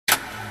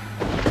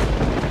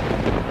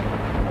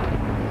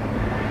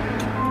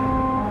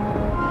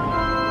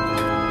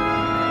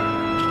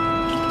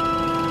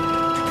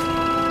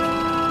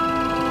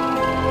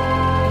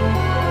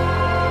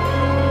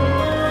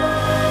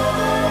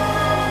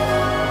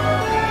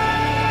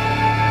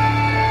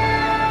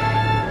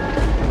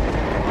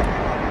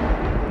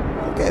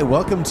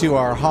welcome to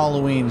our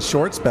Halloween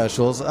short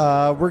specials.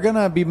 We're going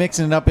to be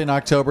mixing it up in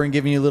October and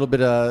giving you a little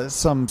bit of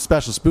some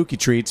special spooky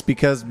treats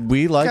because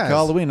we like Guys,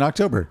 Halloween in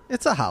October.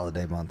 It's a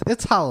holiday month.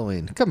 It's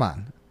Halloween. Come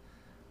on.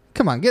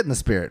 Come on, get in the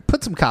spirit.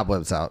 Put some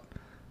cobwebs out.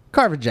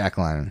 Carve a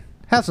jack-o'-lantern.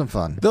 Have some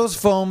fun. Those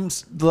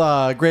foams,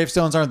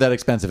 gravestones aren't that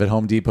expensive at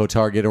Home Depot,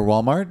 Target, or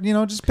Walmart. You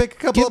know, just pick a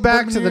couple Get up.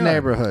 back put to them the in your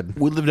yard. neighborhood.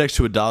 We live next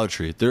to a Dollar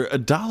Tree. They're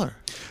 $1. Do you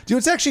know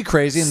what's actually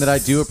crazy and that I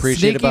do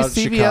appreciate Sneaky about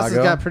CVS Chicago? has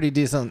got pretty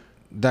decent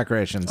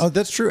decorations. Oh,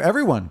 that's true.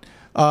 Everyone.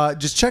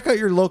 Just check out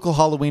your local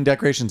Halloween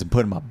decorations and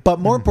put them up. But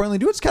more importantly,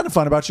 do what's kind of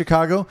fun about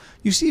Chicago.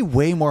 You see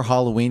way more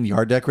Halloween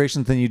yard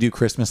decorations than you do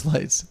Christmas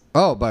lights.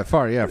 Oh, by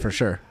far, yeah, for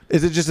sure.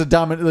 Is it just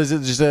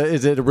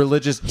is it a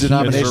religious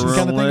denomination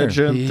kind of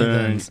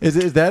thing?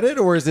 Is that it,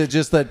 or is it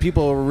just that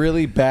people are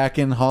really back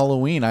in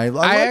Halloween? I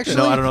actually-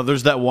 No, I don't know.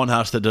 There's that one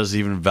house that does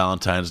even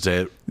Valentine's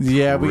Day.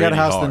 Yeah, we got a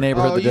house in the hard.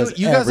 neighborhood that does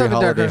you guys every have a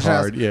holiday decoration house.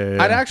 hard.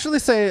 Yeah. I'd actually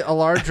say a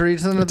large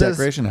reason a of this.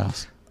 decoration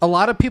house. A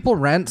lot of people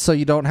rent, so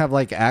you don't have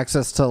like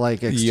access to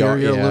like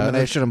exterior Yeah,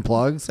 illumination and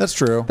plugs. That's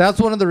true. That's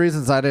one of the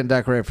reasons I didn't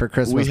decorate for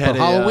Christmas. We had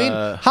But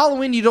a,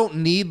 Halloween, you don't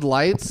need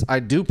lights. I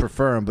do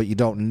prefer them, but you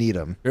don't need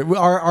them.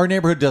 Our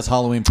neighborhood does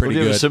Halloween pretty Do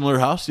you have good. a similar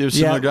house? Do you have a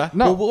similar guy?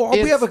 No,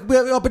 we have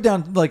up and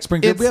down like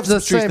Springfield. We have it's some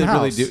the streets same that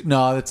really house. do.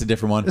 No, that's a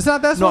different one. It's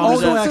not that No, one. Oh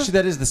is no, that- actually,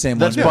 that is the same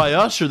That's one. by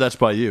us or that's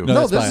by you? No, No,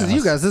 that's this by is us.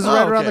 you guys. This is Oh,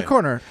 right around the okay.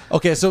 corner.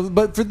 Okay, so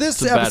but for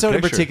this It's a bad episode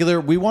in picture. particular,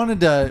 we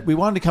wanted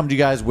to come to you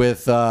guys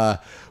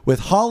with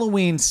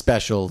Halloween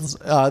specials.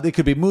 It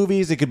could be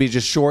movies, it could be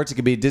just shorts, it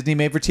could be Disney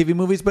made for TV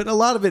movies, but a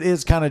lot of it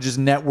is kind of just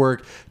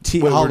network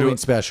we're Halloween doing-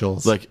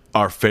 specials. Like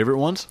our favorite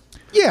ones?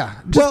 Yeah,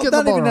 just well, get the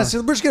not ball even rolling.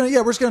 necessarily.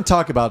 We're just gonna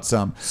talk about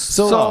some.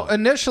 So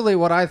initially,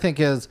 what I think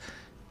is,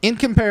 in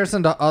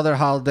comparison to other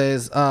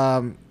holidays,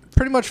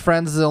 pretty much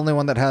Friends is the only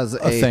one that has a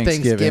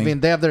Thanksgiving.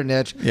 They have their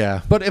niche.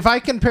 Yeah. But if I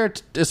compare,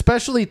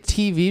 especially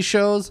TV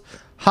shows,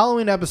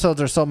 Halloween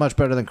episodes are so much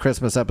better than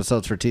Christmas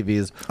episodes for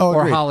TVs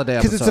or holiday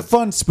episodes. Because it's a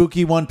fun,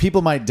 spooky one.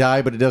 People might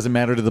die, but it doesn't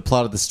matter to the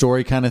plot of the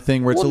story kind of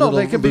thing where it's Well, a no, little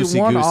they can be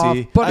one-off,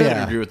 loosey-goosey. but I Yeah.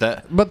 would agree with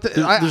that. But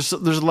there's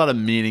a lot of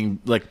meaning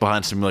like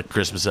behind some like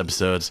Christmas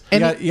episodes. You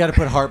got to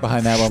put heart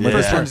behind that one. Where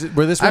Yeah. this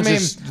one's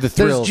just the there's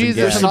thrills. Jesus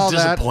and and Some gags. all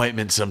that.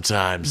 disappointment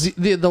sometimes.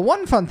 The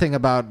one fun thing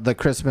about the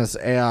Christmas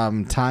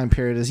time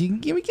period is you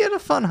get a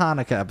fun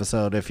Hanukkah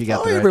episode if you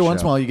got the right Every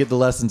once in show. a while, you get the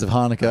lessons of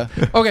Hanukkah.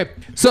 Okay,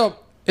 so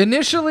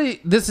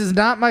initially, this is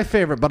not my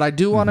favorite, but I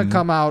do want to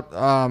come out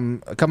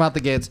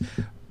the gates.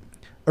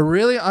 A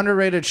really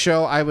underrated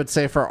show, I would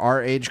say, for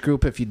our age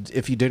group. If you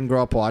didn't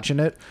grow up watching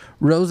it,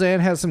 Roseanne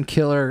has some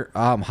killer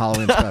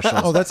Halloween specials.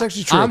 Oh, that's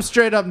actually true. I'm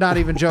straight up not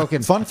even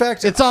joking. Fun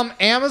fact: it's on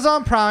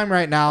Amazon Prime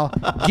right now.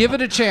 Give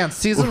it a chance.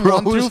 Season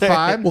 1 through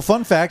 5. Well,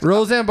 fun fact: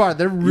 Roseanne Barr,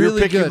 they're You're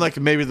really picking good. like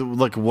maybe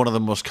like one of the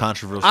most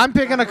controversial. I'm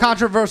picking a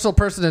controversial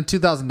person in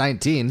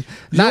 2019,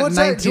 You know not what's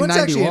actually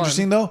 1991.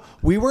 interesting though?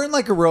 We weren't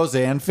like a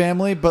Roseanne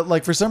family, but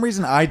like for some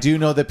reason, I do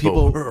know that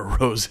people. We're a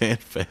Roseanne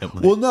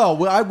family. Well, no,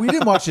 we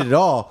didn't watch it at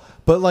all.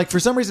 But like for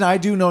some reason, I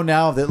do know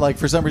now that like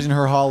for some reason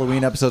her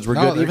Halloween episodes were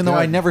No, good, they're even though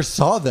I good. never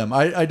saw them.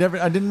 I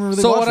didn't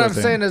really. So watch what I'm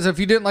Roseanne. saying is, if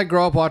you didn't like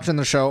grow up watching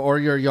the show, or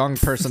you're a young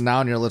person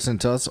now and you're listening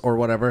to us, or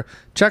whatever,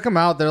 check them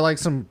out. They're like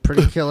some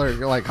pretty killer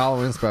like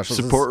Halloween specials.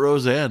 Support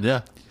Roseanne,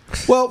 yeah.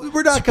 well,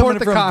 we're not Support coming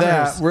the from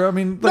Connors.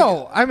 that.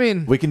 No, I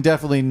mean, we can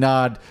definitely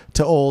nod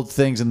to old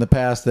things in the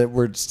past that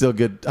were still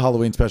good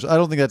Halloween specials. I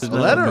don't think that's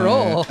let it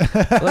roll.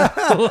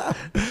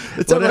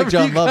 It's Whatever like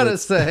John you gotta Lovitz.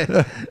 say,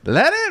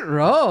 let it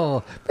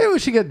roll. Maybe we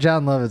should get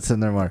John Lovitz in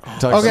there more.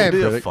 Talk That'd Okay,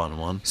 be a critic. fun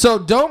one. so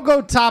don't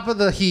go top of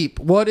the heap.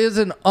 What is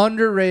an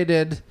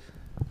underrated?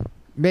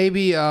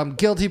 Maybe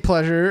guilty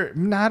pleasure.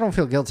 No, I don't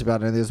feel guilty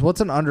about any of these.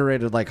 What's an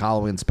underrated like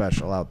Halloween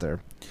special out there?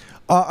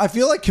 I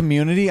feel like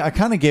Community. I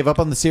kind of gave up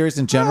on the series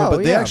in general, Oh,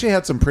 but they yeah. actually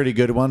had some pretty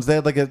good ones. They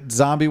had like a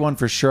zombie one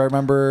for sure. I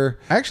remember.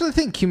 I actually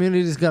think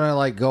Community's gonna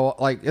like go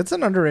like it's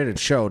an underrated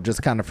show,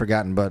 just kind of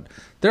forgotten. But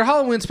their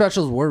Halloween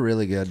specials were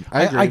really good.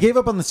 I agree. I gave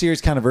up on the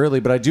series kind of early,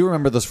 but I do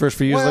remember those first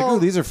few years. Well, like, oh,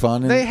 these are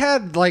fun. And They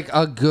had like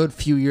a good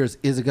few years.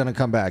 Is it gonna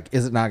come back?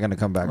 Is it not gonna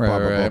come back? Right, blah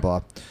blah right. blah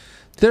blah.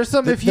 There's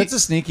some if you that's a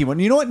sneaky one.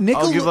 You know what?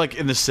 I'll give like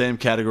in the same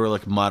category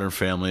like Modern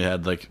Family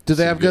had like. do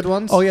they some have good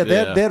ones? Oh yeah,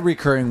 Yeah. they had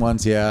recurring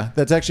ones. Yeah,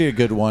 that's actually a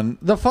good one.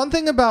 The fun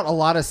thing about a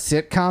lot of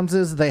sitcoms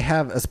is they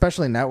have,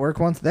 especially network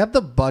ones, they have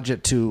the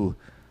budget to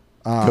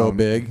Go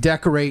big.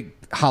 decorate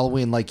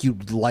Halloween like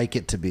you'd like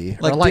it to be,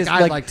 or Dis-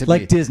 I like to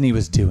like be. Disney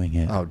was doing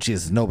it. Oh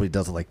Jesus, nobody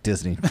does it like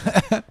Disney.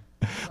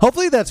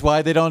 Hopefully that's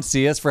why they don't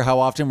see us for how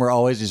often we're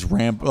always just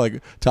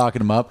talking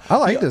them up. I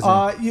like Disney.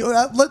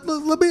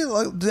 Let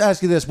me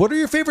ask you this: what are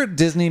your favorite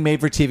Disney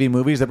made-for-TV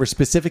movies that were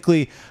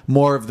specifically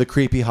more of the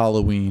creepy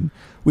Halloween?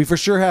 We for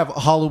sure have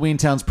Halloween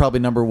Town's probably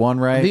number one,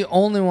 right? The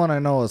only one I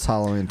know is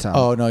Halloween Town.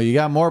 Oh no, you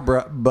got more,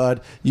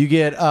 bud. You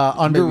get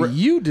Maybe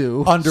you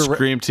do.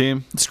 Scream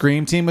Team.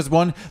 Scream Team was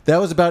one that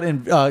was about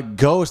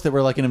ghosts that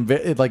were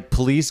like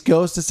police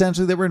ghosts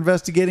essentially that were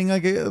investigating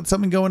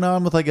something going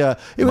on with like a.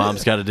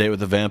 Mom's Got a Date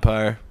with a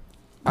Vampire.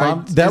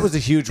 That was a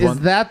huge one.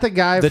 Is that the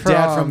guy the from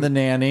dad from The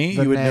Nanny?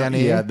 The You would know-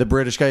 Nanny? yeah, the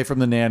British guy from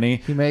The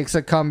Nanny. He makes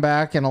a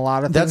comeback in a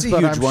lot of things. That's a but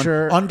huge I'm one.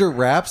 Sure, Under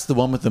Wraps, the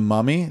one with the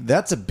mummy.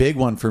 That's a big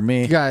one for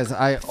me. guys,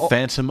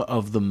 Phantom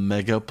of the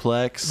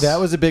Megaplex. That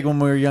was a big one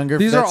when we were younger.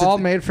 these That's are all a,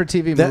 made for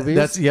TV movies.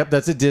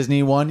 That's a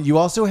Disney one. You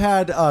also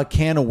had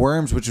Can of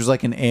Worms, which was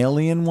like an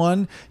alien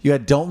one. You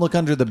had Don't Look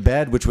Under the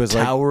Bed, which was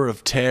like Tower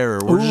of Terror.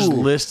 We're just Ooh.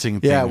 listing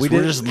things. Yeah, We're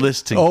just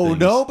listing Oh things.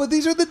 no, but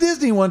these are the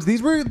Disney ones.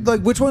 These were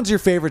like, which one's your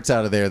favorites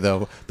out of there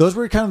though? Those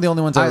were kind of the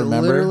only ones I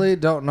remember. literally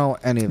don't know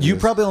any of You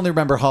these. probably only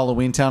remember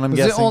Halloween Town. I'm It's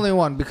guessing the only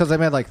one because they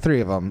made like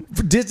 3 of them.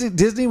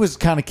 Disney was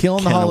kind of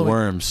killing the Can of Halloween.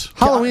 Worms.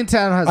 Halloween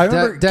Town has I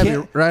remember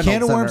Debbie Reynolds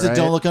Can of in Worms it, that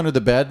Don't right? Look Under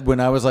the Bed when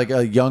I was like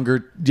a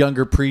younger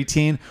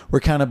preteen were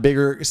kind of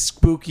bigger,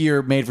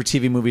 spookier, made for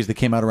TV movies that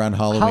came out around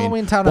Halloween.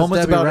 Halloween Town has One was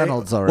Debbie about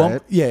Reynolds, though, one-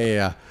 right?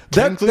 Yeah.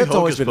 Technically, That's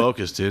always Hocus been.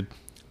 Pocus, dude.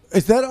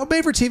 Is that a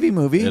made for TV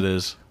movie? It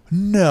is.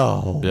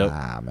 No. Yep.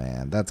 Ah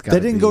man, that's got. That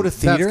didn't go to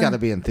theater? That's got to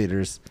be in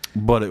theaters.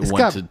 But it It's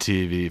went got- to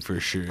TV for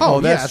sure. Oh,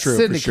 that's yeah, it's true, for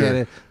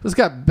syndicated. It's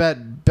got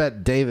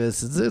Bet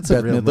Davis. It's a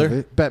Bette real Midler?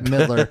 movie. Bet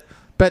Midler.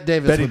 Bet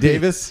Davis. Betty would be-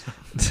 Davis.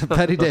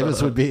 Betty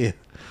Davis would be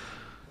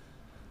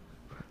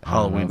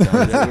Halloween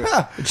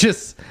Town.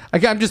 just.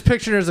 I'm just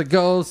picturing her as a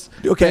ghost.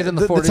 Okay, made in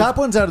the the 40s. top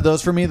ones out of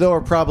those for me though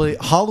are probably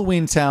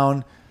Halloween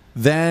Town,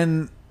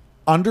 then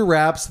Under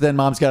Wraps, then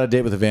Mom's Got a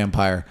Date with a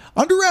Vampire.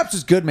 Under Wraps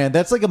is good, man.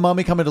 That's like a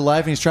mummy coming to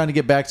life and he's trying to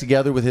get back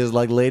together with his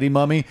like lady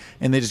mummy,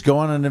 and they just go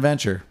on an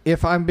adventure.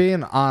 If I'm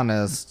being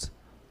honest,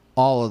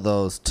 all of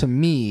those to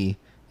me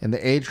in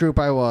the age group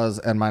I was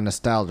and my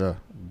nostalgia,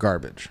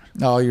 garbage.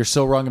 Oh, you're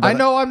so wrong about I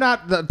know I'm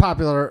not that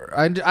popular.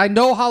 I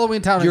know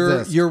Halloween Town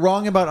exists. You're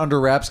wrong about Under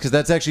Wraps because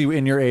that's actually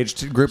in your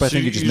age group. I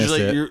think you just missed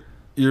usually it.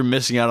 You're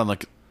missing out on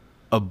like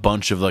a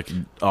bunch of like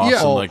awesome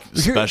Yeah. like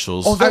Here-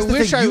 specials. oh, I that's the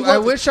wish thing. You I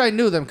love- wish I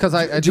knew them because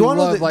I do you want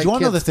to know love the, like do you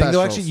want to know the kids thing though?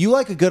 specials. Actually, you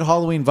like a good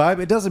Halloween vibe.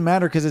 It doesn't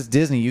matter because it's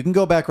Disney. You can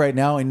go back right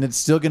now and it's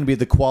still going to be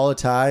the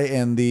quality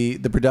and the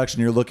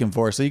production you're looking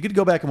for. So you could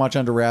go back and watch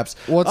Under Wraps.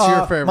 What's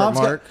your favorite,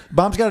 Mark?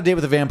 Mom's Got a Date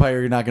with a Vampire.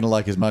 You're not going to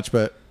like as much,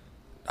 but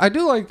I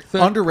do like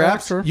the Under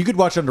Wraps. actor. You could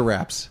watch Under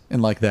Wraps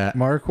and like that.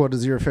 Mark, what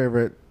is your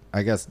favorite?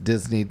 I guess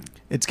Disney.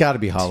 It's got to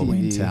be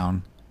Halloween TV.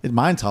 Town.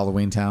 Mine's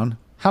Halloween Town.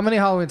 How many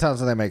Halloween Towns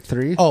do they make?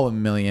 3? Oh, a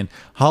million.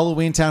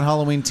 Halloween Town,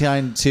 Halloween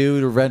Town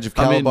 2, Revenge of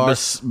I mean, Calabar,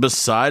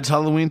 besides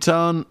Halloween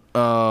Town,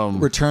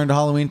 Return to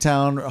Halloween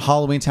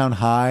Town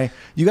High.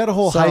 You got a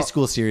whole So- high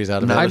school series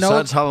out of no, it. I know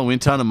besides Halloween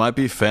Town, it might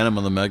be Phantom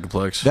of the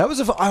Megaplex. That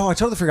was I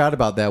totally forgot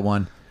about that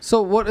one.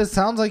 So what it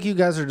sounds like you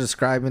guys are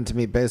describing to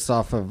me based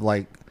off of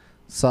like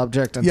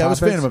subject and Yeah, it was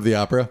topics. Phantom of the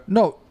Opera.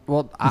 No,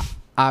 well,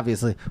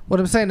 obviously,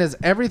 what I'm saying is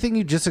everything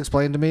you just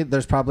explained to me.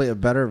 There's probably a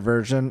better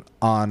version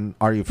on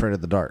Are You Afraid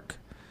of the Dark?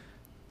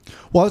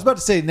 Well, I was about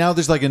to say now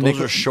there's like a Those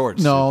are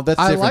shorts. No, that's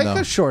I different like though.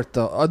 the short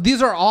though.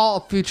 These are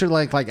all feature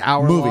length, like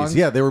hour Movies, long.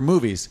 yeah, they were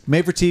movies,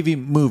 made for TV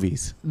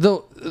movies.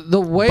 The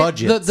way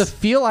Budgets. the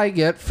feel I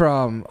get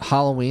from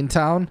Halloween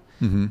Town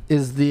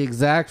is the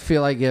exact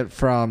feel I get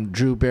from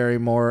Drew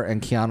Barrymore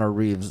and Keanu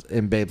Reeves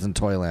in Babes in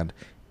Toyland.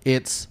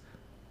 It's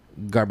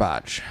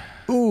garbage.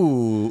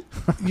 Ooh,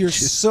 you're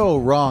so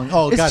wrong.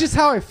 Oh, It's God. just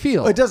how I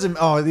feel. It doesn't.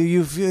 Oh,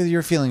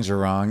 your feelings are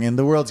wrong, and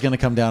the world's gonna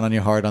come down on you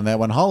hard on that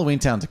one. Halloween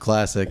Town's a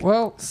classic.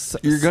 Well,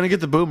 You're gonna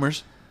get the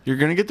boomers. You're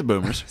gonna get the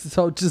boomers.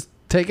 so just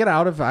take it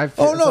out if I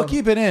feel. Oh no, so-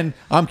 keep it in.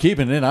 I'm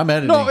keeping it in. I'm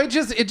editing. No, it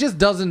just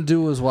doesn't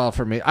do as well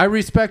for me. I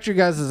respect your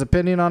guys'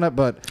 opinion on it,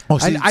 but Oh,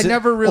 see, I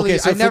never really, okay,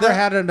 so I for never that-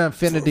 had an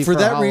affinity for for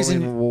that Halloween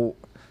reason-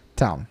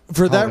 Town.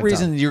 For that Halloween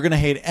reason, Town. you're going to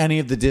hate any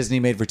of the Disney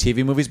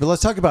made-for-TV movies. But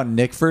let's talk about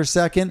Nick for a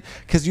second,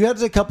 because you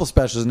had a couple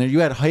specials in there. You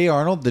had Hey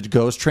Arnold, the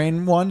Ghost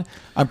Train one.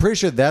 I'm pretty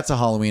sure that's a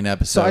Halloween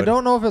episode. So I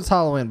don't know if it's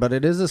Halloween, but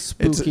it is a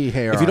spooky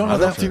hair. if you don't know I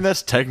that- don't think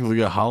that's technically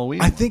a Halloween.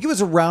 I think it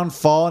was around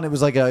fall, and it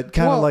was like a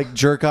kind of Well- like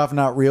jerk off,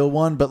 not real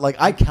one. But like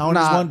I count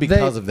as one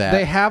because of that.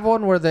 They have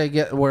one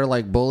where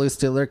like bullies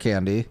steal their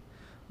candy,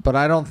 but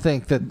I don't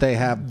think that they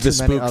have the too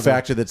many spook other-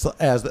 factor that's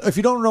as if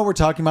you don't know what we're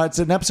talking about, it's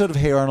an episode of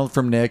Hey Arnold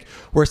from Nick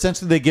where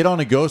essentially they get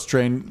on a ghost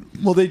train.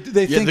 Well, they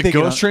yeah, think the they get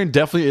Ghost on- Train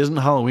definitely isn't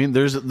Halloween.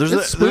 There's It's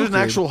an spooky.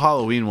 actual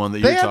Halloween one that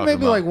They you're have talking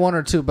maybe about. like one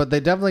or two, but they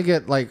definitely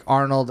get like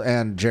Arnold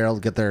and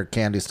Gerald get their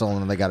candy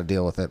stolen, and they got to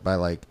deal with it by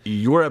like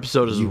Your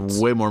episode is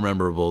way more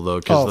memorable though, Oh,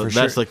 because for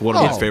that's sure. like one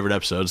of my Oh. favorite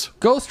episodes.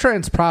 Ghost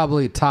Train's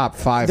probably top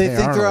 5. They Hey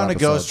think they're Arnold on a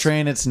episodes. ghost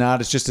train. It's not.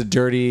 It's just a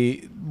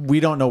dirty. We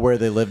don't know where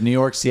they live. New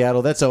York,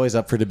 Seattle. That's always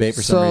up for debate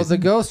for some So reason. the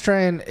ghost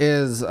train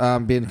is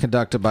being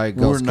conducted by a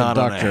We're ghost not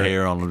conductor. on a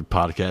hair on the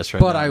podcast right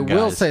But now. I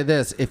will guys. say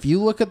this: if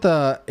you look at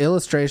the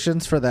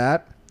illustrations for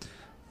that,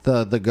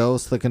 the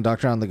ghost, the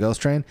conductor on the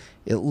ghost train,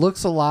 it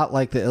looks a lot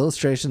like the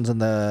illustrations in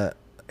the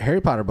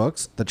Harry Potter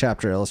books, the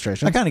chapter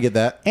illustrations, I kind of get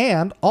that.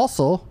 and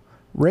also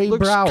Ray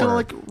looks Brower. kind of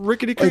like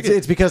Rickety Cricket.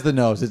 It's because the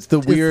nose. It's the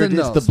weird. It's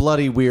nose. the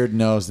bloody weird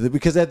nose.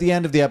 Because at the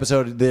end of the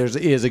episode,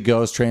 is a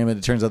ghost train, and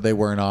it turns out they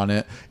weren't on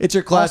it. It's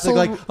your classic,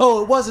 Also- like,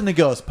 oh, it wasn't a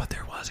ghost, but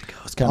there was a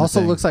ghost. It's kind Also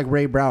of thing. looks like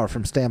Ray Brower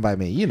from Stand By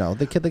Me. You know,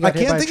 the kid that got I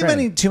hit by can't a think of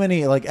train. too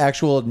many like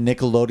actual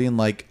Nickelodeon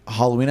like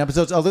Halloween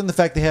episodes, other than the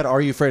fact they had Are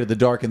You Afraid of the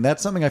Dark, and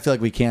that's something I feel like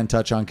we can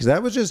touch on because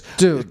that was just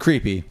Dude.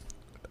 creepy.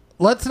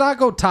 Let's not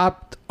go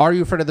top Are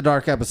You Afraid of the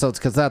Dark episodes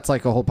because that's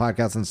like a whole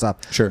podcast and stuff.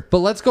 Sure. But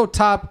let's go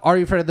top Are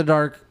You Afraid of the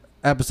Dark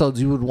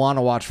episodes you would want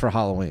to watch for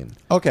Halloween.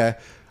 Okay,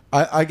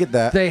 I get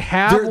that. They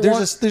have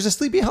there's a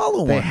Sleepy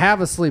Hollow They one.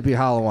 have a Sleepy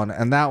Hollow one,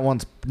 and that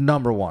one's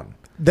number one.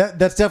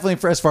 That's definitely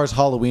for as far as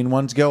Halloween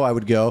ones go. I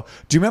would go.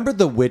 Do you remember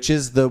the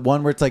witches? The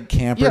one where it's like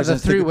campers. Yeah, the and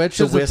it's three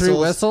witches, the three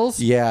whistles.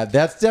 Yeah,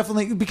 that's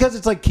definitely because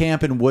it's like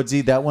camp and woodsy.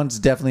 That one's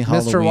definitely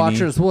Halloween. Mr.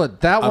 Watcher's Wood.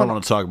 That I don't one.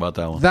 want to talk about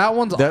that one. That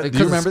one's That- do you because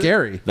it's remember-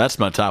 scary. That's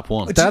my top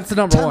one. That's the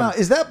number one.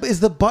 Is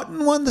the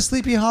button one the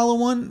Sleepy Hollow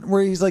one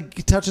where he's like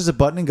he touches a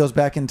button and goes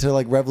back into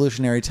like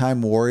Revolutionary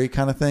Time War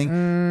kind of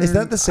thing? Is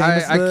that the same?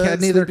 as I the can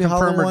neither Sleepy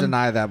Hollow confirm or one?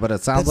 deny that, but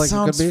it sounds That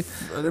like it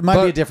could be. It might be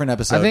But a different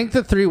episode. I think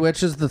the Three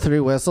Witches, the Three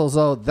Whistles,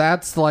 though,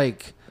 that's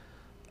like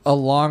a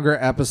longer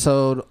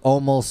episode,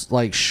 almost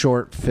like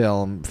short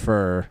film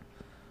for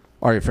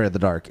Are You Afraid of the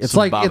Dark? It's Some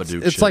like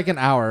Babadook it's shit. like an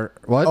hour.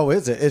 What? Oh,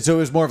 is it? So it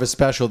was more of a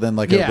special than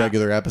like a Yeah.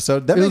 regular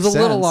episode. That it makes was a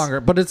little sense.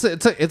 longer, but it's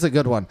a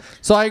good one.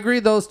 So I agree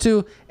those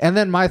two, and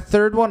then my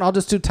third one, I'll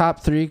just do top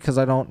three because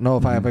I don't know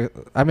if I have a.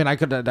 I mean, I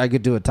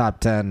could do a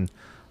top 10.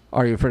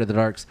 Are You Afraid of the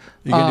Darks?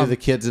 You can do the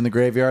kids in the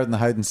graveyard and the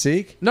hide and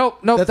seek. Nope.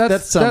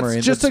 That's summer.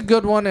 That's just a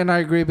good one, and I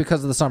agree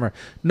because of the summer.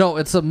 No,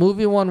 it's a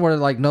movie one where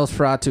like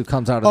Nosferatu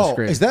comes out of the Oh,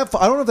 screen. is that?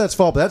 I don't know if that's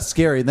fall, but that's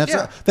scary. And that's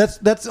Yeah.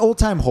 that's old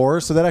time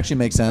horror, so that actually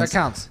makes sense. That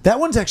counts. That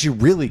one's actually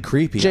really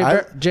creepy. Jay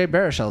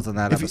Baruchel's in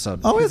that If you- episode.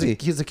 oh, he's is he?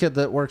 He's a kid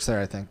that works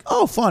there, I think.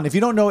 Oh, fun! If you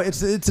don't know,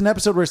 it's an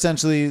episode where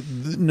essentially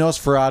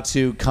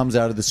Nosferatu comes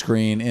out of the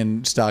screen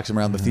and stalks him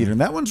around the theater,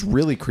 and that one's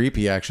really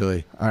creepy,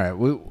 actually. All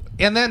right,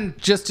 and then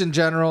just in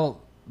general,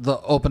 the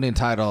opening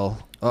title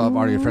of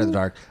Are You Afraid of the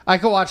Dark? I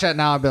could watch that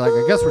now and be like,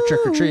 I guess we're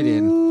trick or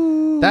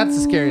treating. That's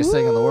the scariest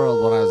thing in the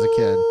world when I was a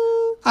kid.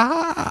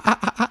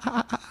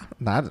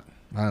 That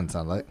didn't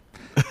sound like.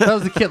 That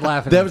was the kid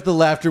laughing. That was the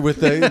laughter with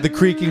the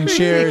creaking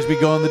chair as we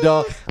go on the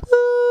doll.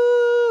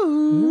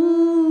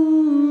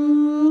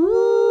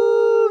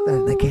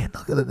 And the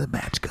candle, the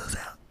match goes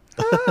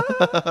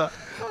out.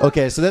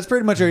 Okay, so that's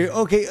pretty much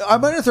okay. I'm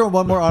going to throw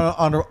one more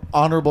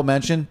honorable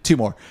mention, two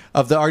more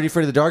of the Are You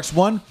Afraid of the Darks.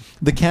 One,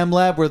 the chem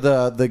lab where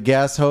the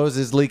gas hose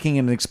is leaking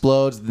and it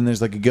explodes. Then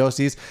there's like a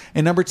ghosties.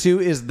 And number two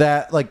is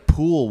that like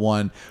pool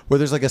one where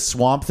there's like a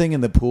swamp thing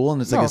in the pool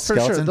and it's like No, a for sure.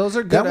 skeleton. Those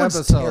are good That one's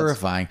episodes.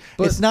 terrifying.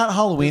 But it's not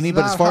Halloweeny, it's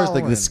but as not far as like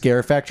Halloween. the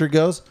scare factor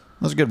goes,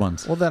 those are good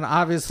ones. well, then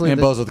obviously And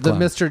the Bozo the Clown.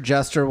 Mr.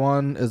 Jester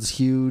one is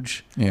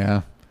huge.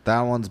 Yeah.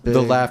 That one's big.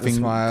 The laughing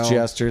smile.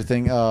 jester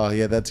thing. Oh,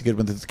 yeah, that's a good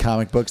one. The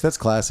comic books. That's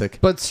classic.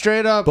 But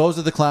straight up,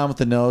 Bozo the Clown with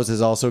the nose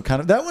is also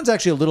kind of... That one's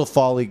actually a little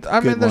folly.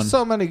 I mean, good there's one.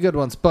 so many good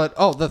ones. But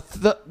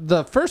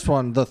the first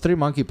one, the Three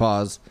Monkey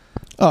Paws.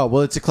 Oh,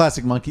 well, it's a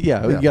classic monkey.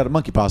 Yeah, Yeah. you got a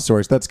monkey paw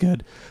stories. That's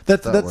good.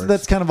 That's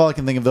works. kind of all I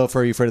can think of, though,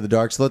 for Are You Afraid of the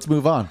Dark. So let's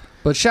move on.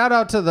 But shout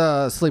out to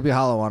the Sleepy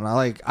Hollow one.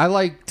 I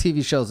like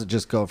TV shows that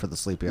just go for the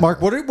Sleepy Mark,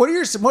 Hollow.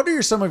 what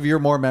are some of your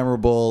more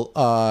memorable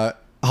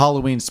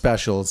Halloween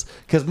specials?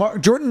 Because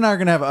Jordan and I are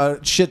going to have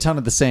a shit ton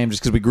of the same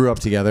just because we grew up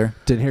together.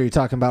 Didn't hear you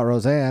talking about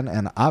Roseanne,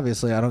 and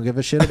obviously I don't give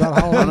a shit about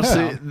Halloween.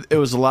 Honestly, it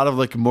was a lot of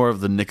like more of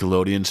the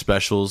Nickelodeon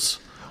specials.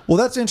 Well,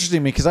 that's interesting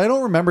to me because I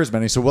don't remember as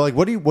many. So, well, like,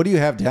 what do you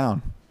have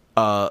down?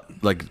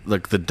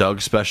 Like the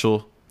Doug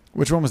special.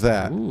 Which one was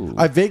that?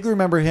 I vaguely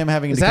remember him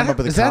having to come up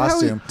with a is that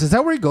costume. is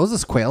that where he goes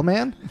as Quail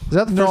Man? Is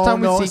that the first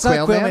time we see it's not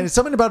Quail Quail Man? It's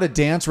something about a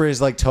dance where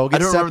his like toe I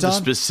gets don't stepped remember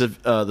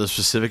on. the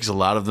specifics. A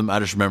lot of them. I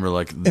just remember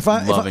like If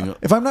loving.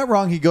 I'm not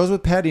wrong, he goes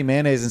with Patty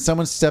Mayonnaise and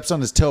someone steps on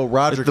his toe,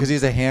 Roger, because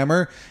he's a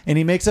hammer, and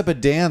he makes up a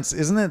dance.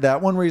 Isn't it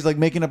that one where he's like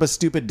making up a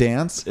stupid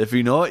dance? If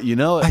you know it, you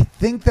know it. I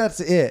think that's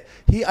it.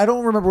 I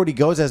don't remember what he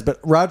goes as, but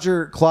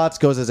Roger Klotz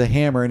goes as a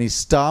hammer and he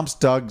stomps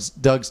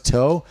Doug's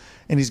toe.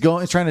 And he's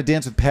trying to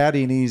dance with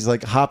Patty, and he's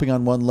like hopping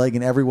on one leg,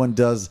 and everyone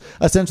does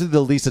essentially the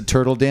Lisa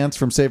Turtle dance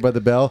from Saved by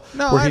the Bell,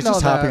 No, where I he's know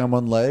just hopping that. on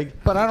one leg.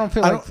 But I don't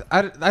feel I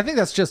like I think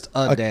that's just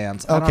a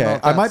dance. I don't know Okay,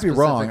 if I that's might be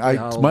wrong. specifically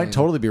I Halloween. might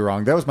totally be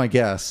wrong. That was my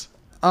guess.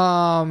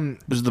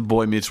 There's the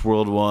Boy Meets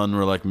World one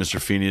where like Mr.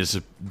 Feeney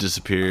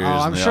disappears. Oh,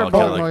 I'm and they sure all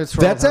kinda, Boy like, Meets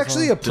World That's has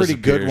actually one. a pretty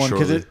good Disappear one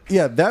because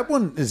shortly. that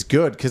one is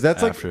good because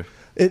that's like After.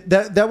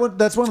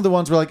 that's one of the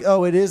ones where like,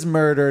 oh, it is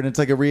murder and it's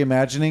like a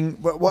reimagining.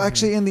 Well,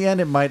 actually, in the end,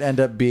 it might end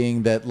up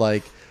being that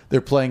like they're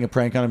playing a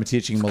prank on him and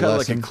teaching him a kind of like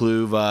lesson. a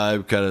Clue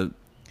vibe. Kind of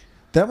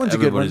That one's a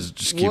good one. everybody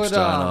just keeps Would,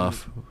 dying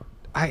off.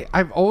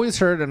 I've always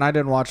heard, and I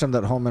didn't watch them,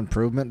 that Home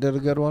Improvement did a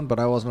good one, but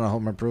I wasn't a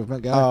Home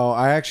Improvement guy. Oh,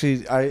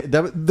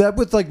 that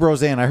with like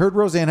Roseanne. I heard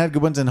Roseanne had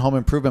good ones in Home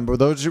Improvement, but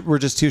those were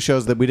just two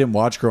shows that we didn't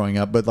watch growing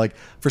up. But like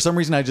for some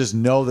reason, I just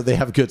know that they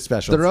have good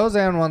specials. The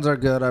Roseanne ones are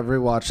good. I've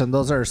rewatched them.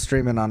 Those are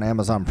streaming on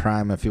Amazon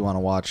Prime if you want to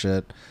watch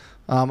it.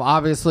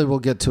 Obviously, we'll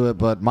get to it,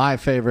 but my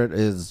favorite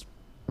is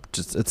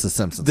just it's The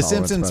Simpsons. The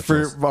Halloween Simpsons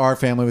specials. for our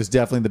family was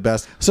definitely the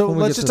best. So When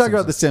we let's get just to talk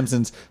about The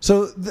Simpsons.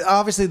 So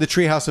obviously the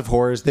Treehouse of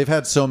Horrors, they've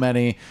had so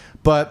many,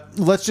 but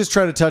let's just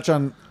try to touch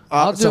on.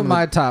 I'll some do of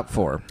my top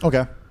four. the,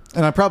 okay.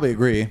 And I probably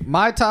agree.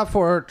 My top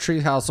 4: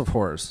 Treehouse of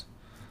Horrors.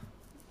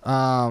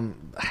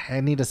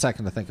 I need a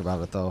second to think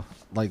about it though.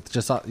 Like,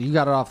 just you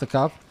got it off the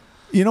cuff.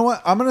 You know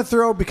what? I'm going to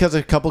throw, because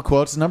a couple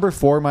quotes. Number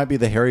 4 might be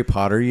the Harry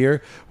Potter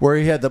year, where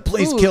he had the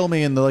 "please kill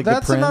me" and the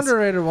That's the prince. an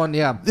underrated one,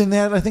 yeah. And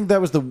that, I think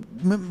that was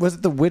was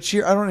it the witch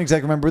year? I don't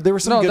exactly remember. There were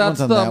some No, good that's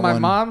ones on that my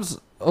one. mom's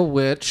a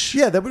witch.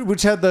 Yeah,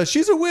 which had the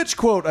 "she's a witch"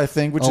 quote, I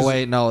think. Which Oh is,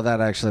 wait, no,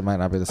 that actually might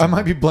not be the I same.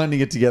 might be blending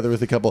it together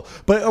with a couple.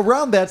 But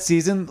around that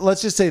season,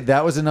 let's just say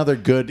that was another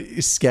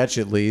good sketch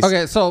at least.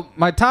 Okay, so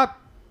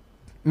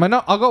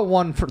I'll go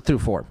 1 through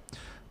 4.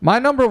 My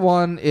number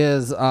 1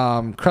 is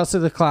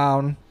Krusty the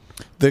Clown.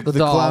 The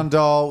doll. clown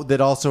doll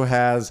that also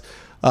has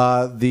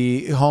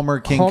the Homer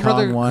King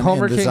Kong one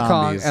Homer and the King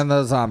zombies. Kong and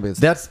the zombies.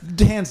 That's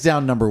hands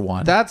down number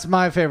 1. That's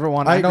my favorite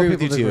one. I know agree with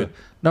people you, too. disagree.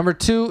 Number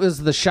 2 is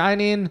The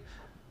Shining.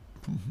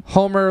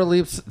 Homer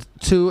leaps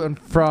to and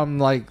from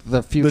like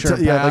the future.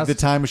 and yeah, past. like the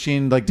time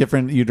machine, like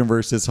different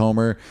universes.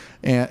 Homer,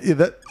 and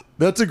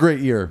that's a great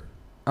year.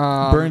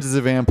 Burns is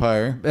a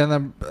vampire. And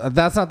then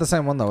that's not the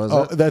same one though, is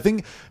it? I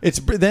think it's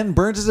then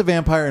Burns is a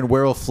vampire and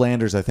Werewolf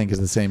Flanders, I think,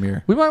 is the same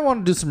year. We might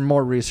want to do some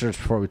more research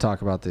before we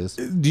talk about these.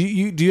 Do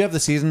you have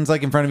the seasons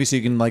like in front of you so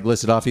you can like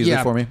list it off easily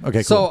for me? Okay,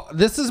 cool. So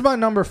this is my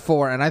number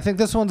 4, and I think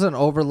this one's an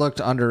overlooked,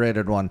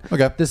 underrated one.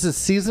 Okay. This is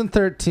season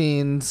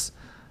 13's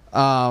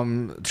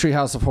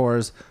Treehouse of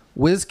Horrors.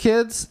 Whiz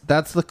Kids,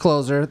 that's the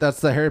closer. That's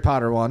the Harry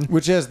Potter one.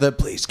 Which has the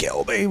 "please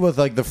kill me" with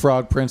like the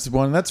Frog Prince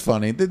one. That's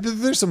funny.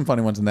 There's some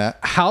funny ones in that.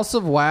 House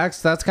of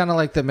Wax, that's kind of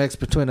like the mix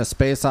between a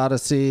Space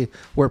Odyssey,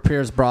 where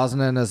Pierce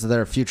Brosnan is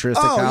their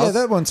futuristic house. Oh, yeah,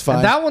 that one's fine.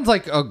 And that one's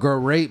like a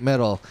great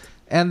middle.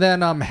 And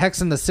then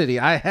Hex in the City.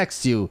 I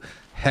hexed you.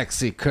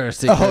 Hexy,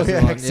 cursey. Oh,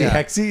 yeah, one.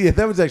 Hexy. Yeah,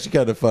 that was actually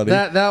kind of funny.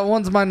 That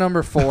one's my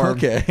number 4.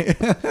 Okay.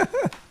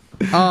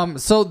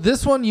 So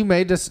this one you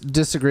may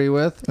disagree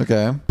with.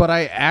 Okay. But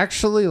I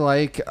actually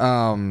like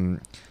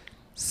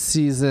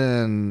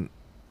season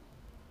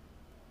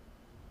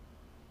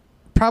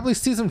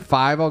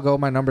 5. I'll go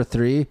my number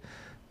 3.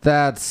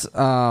 That's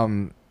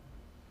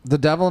The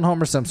Devil and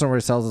Homer Simpson, where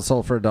he sells his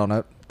soul for a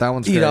donut. That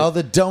one's Eat great. all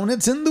the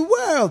donuts in the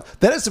world.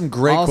 That is some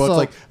great Also- quotes.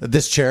 Like,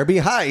 "this chair be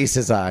high,"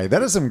 says I.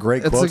 That is some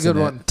great It's quotes. a good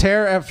in one. it.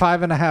 Terror at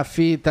 5.5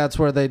 feet. That's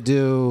where they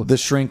do The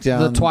shrink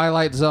down. the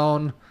Twilight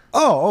Zone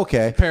Oh,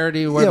 okay.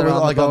 parody where they're we're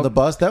on like the boat. on the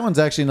bus. That one's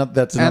actually not.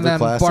 That's And another then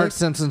classic. Bart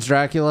Simpson's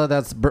Dracula.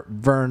 That's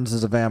Burns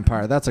is a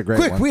vampire. That's a great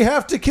Quick, one. we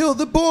have to kill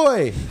the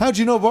boy. How'd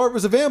you know Bart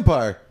was a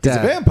vampire? He's a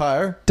Dad.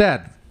 vampire.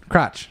 Dead.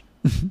 Crotch.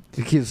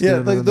 He keeps Yeah,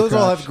 doing it like, in the those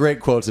all crotch. have great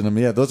quotes in them.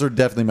 Yeah, those are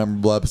definitely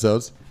memorable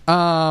episodes.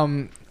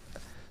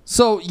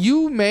 So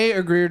you may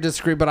agree or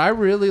disagree, but I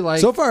really like.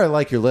 So far, I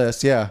like your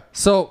list. Yeah.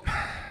 So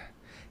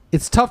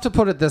it's tough to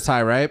put it this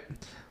high, right?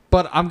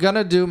 But I'm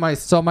gonna do my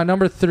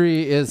number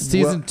 3 is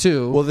season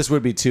 2. Well, this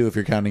would be 2 if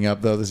you're counting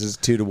up, though. This is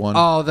 2 to 1.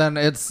 Oh, then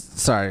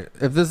sorry.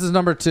 If this is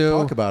number 2,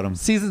 Talk about 'em.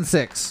 Season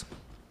 6,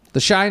 The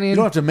Shining. You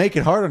don't have to make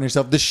it hard on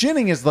yourself. The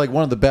Shining is like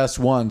one of the best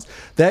ones.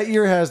 That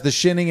year has The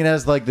Shining. It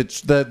has like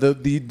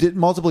the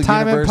multiple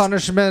Time universe. and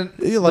Punishment.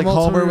 Yeah, like the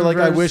Homer, like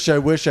I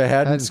multiverse. wish I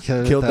hadn't Hadn't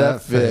killed killed that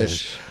that fish.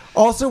 fish.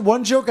 Also,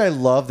 one joke I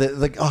love that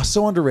like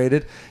so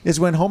underrated is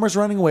when Homer's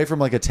running away from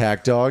like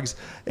attack dogs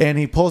and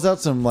he pulls out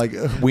some like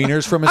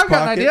wieners from his I've pocket.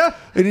 got an idea.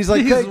 And he's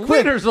like, These "Hey,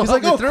 quick!" wieners will He's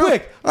like, help "Oh, me through."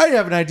 quick! I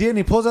have an idea." And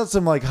he pulls out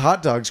some like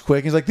hot dogs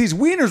quick. He's like, "These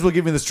wieners will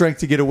give me the strength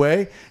to get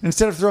away." And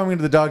instead of throwing them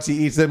to the dogs,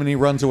 he eats them and he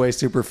runs away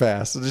super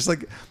fast. So just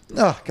like, oh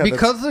god, that's-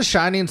 Because The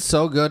Shining's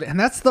so good, and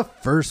that's the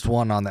first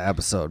one on the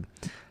episode.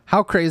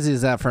 How crazy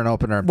is that for an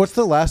opener? what's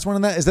the last one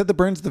in that? Is that the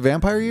Burns the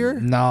Vampire year?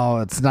 No,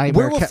 it's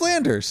Nightmare. Werewolf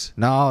Flanders.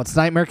 No, it's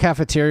Nightmare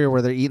Cafeteria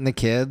where they're eating the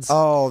kids.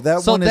 Oh,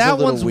 that so one is a that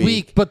little one's weak.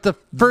 weak, but the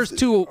first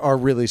two Are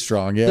really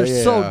strong. Yeah, they're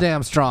yeah, so yeah.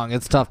 damn strong.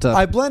 It's tough to.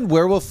 I blend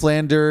Werewolf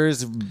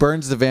Flanders,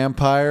 Burns the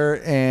Vampire,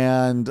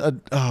 and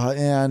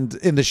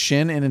in the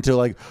Shin and into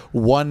like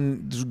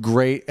one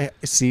great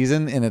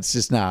season, and it's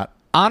just not.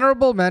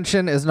 Honorable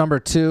mention is number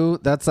 2.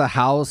 That's a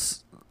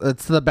house.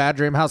 It's the Bad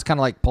Dream House, kind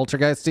of like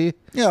Poltergeisty.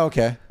 Yeah,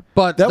 okay.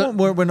 But That one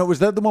was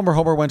that the one where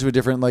Homer went to a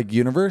different like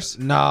universe?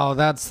 no,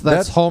 that's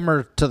That's-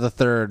 Homer to the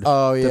third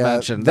Oh yeah,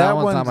 dimension. That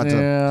one's not my top.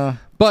 yeah.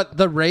 But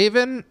The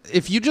Raven,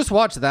 if you just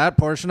watch that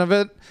portion of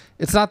it,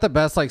 it's not the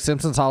best like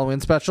Simpsons Halloween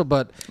special,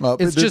 but Well,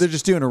 it's they're just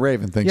just doing a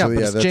Raven thing. yeah, so but yeah,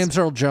 it's that's, James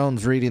Earl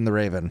Jones reading The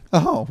Raven.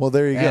 Oh well,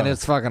 there you And go.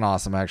 it's fucking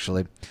awesome,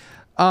 actually.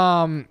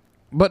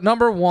 But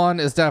number 1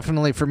 is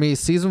definitely for me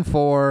season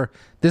 4.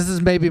 This is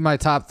maybe my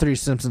top 3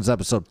 Simpsons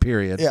episode.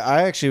 Period. Yeah,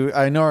 I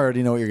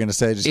already know what you're gonna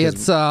say. Just 'cause-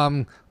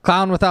 It's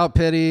Clown Without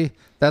Pity.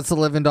 That's the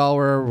living doll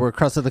where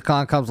Krusty the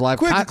Clown comes alive.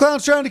 quick, the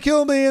clown's trying to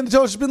kill me, and the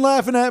toast's been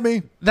laughing at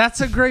me. That's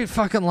a great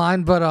fucking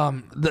line,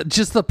 but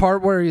just the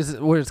part where it's The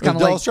kind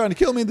of like doll's trying to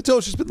kill me, and the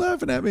toast's been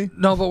laughing at me.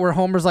 no, but where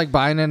Homer's like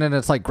buying it and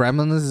it's like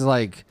Gremlins is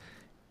like.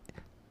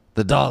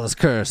 The doll is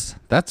cursed.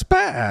 That's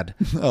bad.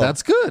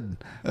 That's good.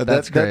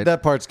 That's great.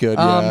 That part's good.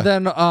 Yeah.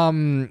 Then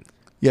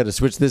You got to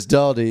switch this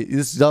doll.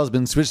 This doll's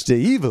been switched to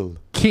evil.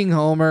 King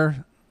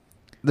Homer.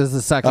 This is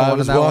the second I one.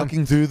 was in that walking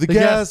one. through the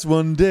gas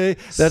one day.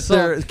 That's So-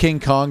 their King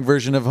Kong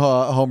version of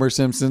Homer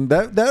Simpson.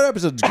 That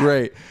episode's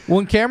great.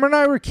 When Cameron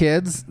and I were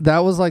kids, that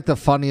was like the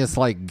funniest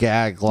like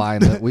gag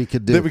line that we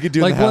could do. That we could do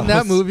in like the when that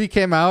house. movie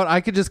came out, I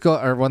could just go,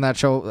 or when that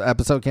show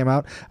episode came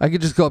out, I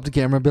could just go up to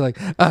Cameron and be like,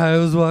 "I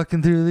was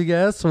walking through the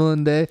gas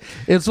one day."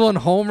 It's when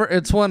Homer.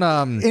 It's when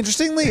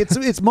Interestingly,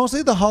 it's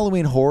mostly the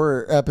Halloween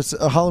horror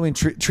episode, Halloween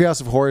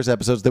Treehouse of Horrors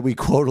episodes that we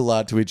quote a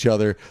lot to each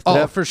other.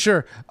 Oh, for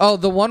sure. Oh,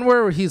 the one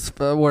where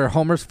where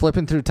Homer's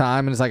flipping through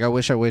time and he's like, I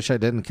wish I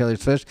didn't kill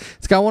his fish.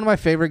 It's got one of my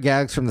favorite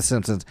gags from The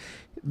Simpsons.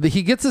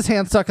 He gets his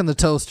hand stuck in the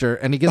toaster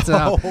and he gets it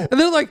out. And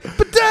they're like,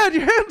 but Dad,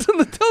 your hand's in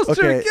the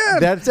toaster Okay, again.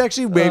 that's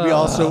actually maybe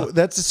also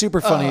that's a super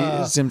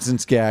funny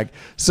Simpsons gag.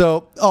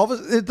 So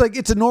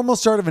it's a normal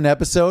start of an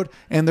episode,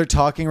 and they're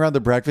talking around the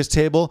breakfast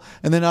table,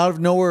 and then out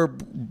of nowhere,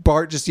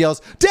 Bart just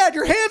yells, "Dad,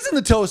 your hand's in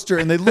the toaster!"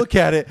 And they look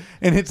at it,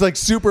 and it's like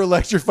super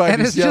electrifying.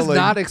 and it's just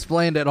not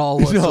explained at all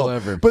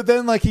whatsoever. No, but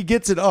then like he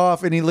gets it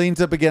off, and he leans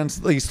up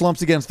against, he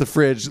slumps against the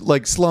fridge,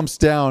 like slumps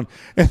down,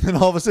 and then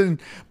all of a sudden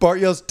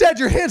Bart yells, "Dad,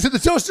 your hand's in the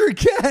toaster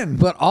again!"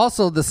 But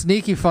also the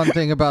sneaky fun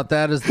thing about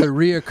that is the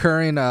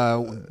reoccurring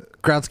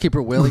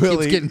groundskeeper Willie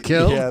keeps getting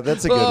killed. Yeah,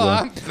 that's a good Oh,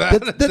 one. I'm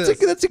bad at this.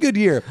 That's a good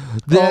year.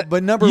 That-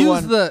 But number use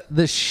one,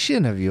 the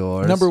shin of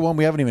yours. number one,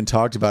 we haven't even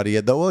talked about it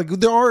yet. Though, like,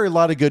 there are a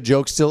lot of good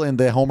jokes still in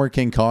the Homer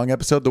King Kong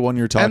episode, the one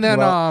you're talking And then,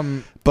 about.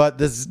 But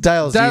this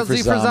Dial Z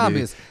for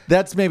Zombies.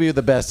 That's maybe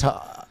the best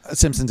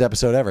Simpsons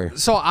episode ever.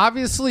 So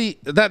obviously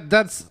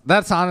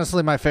that's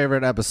honestly my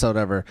favorite episode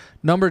ever.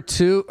 Number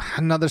two,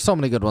 no, there's so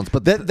many good ones,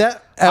 but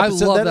That I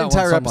episode, love that that one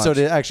entire so episode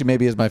much. actually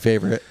maybe is my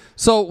favorite.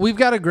 So we've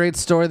got a great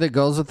story that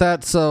goes with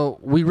that. So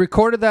we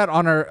recorded that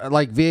on our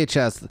like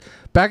VHS.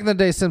 Back in the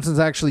day, Simpsons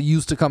actually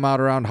used to come out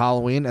around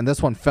Halloween, and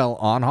this one fell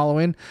on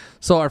Halloween.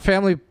 So our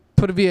family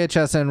put a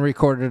VHS in,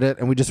 recorded it,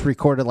 and we just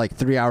recorded like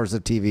 3 hours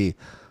of TV.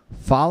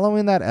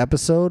 Following that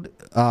episode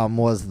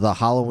was the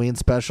Halloween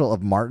special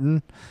of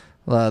Martin,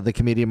 the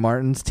comedian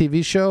Martin's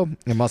TV show.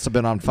 It must have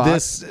been on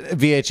Fox. This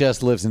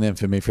VHS lives in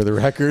infamy, for the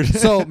record.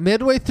 So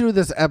midway through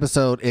this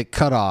episode, it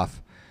cut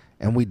off,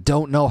 and we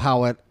don't know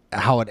how it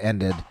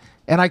ended.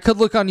 And I could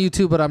look on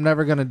YouTube, but I'm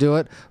never going to do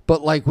it.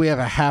 But like we have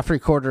a half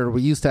recorded,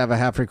 we used to have a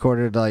half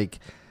recorded like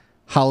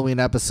Halloween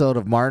episode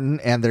of Martin,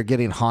 and they're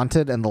getting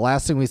haunted. And the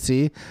last thing we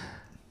see,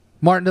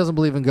 Martin doesn't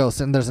believe in ghosts,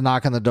 and there's a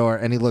knock on the door,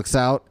 and he looks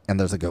out, and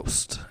there's a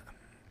ghost,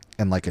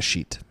 and like a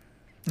sheet.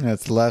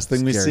 That's the last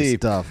thing we Scary see.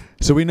 stuff.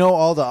 So we know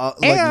all the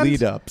And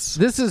lead ups.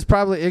 This is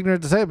probably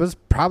ignorant to say, but it's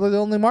probably the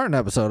only Martin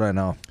episode I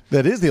know.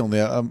 That is the only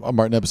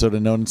Martin episode I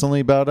know, and it's only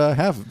about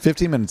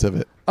 15 minutes of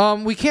it.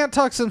 We can't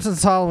talk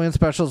Simpsons Halloween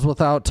specials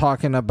without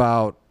talking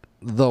about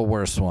the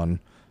worst one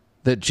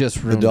that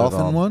just ruined dolphin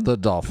it all. one? The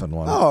dolphin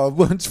one. Oh,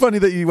 well, it's funny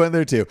that you went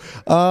there too.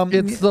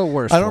 It's the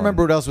worst I don't one.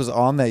 remember what else was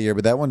on that year,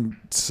 but that one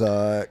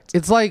sucked.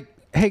 It's like,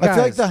 hey guys, I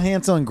feel like the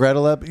Hansel and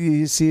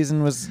Gretel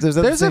season was. There's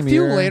there's the a same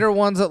few year? later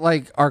ones that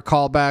like are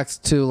callbacks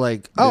to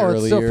like, it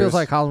early still years. feels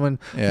like Halloween.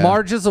 Yeah.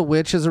 Marge is a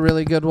witch is a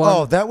really good one.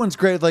 Oh, that one's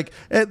great. Like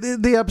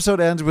the episode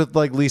ends with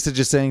like Lisa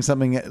just saying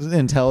something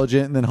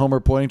intelligent, and then Homer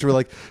pointing to her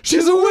like,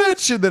 "She's a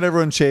witch," and then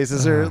everyone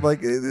chases her.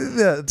 Like,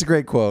 yeah, it's a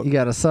great quote. You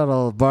got a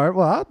subtle Bart.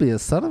 Well, I'll be a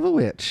son of a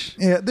witch.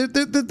 Yeah,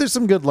 there's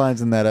some good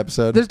lines in that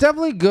episode. There's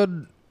definitely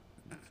good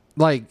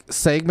like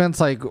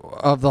segments like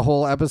of the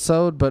whole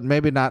episode, but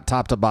maybe not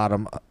top to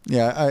bottom.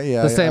 Yeah,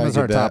 The same I as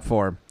our get top that.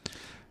 four.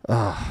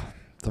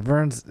 The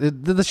Verns, the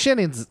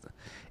Shinnings.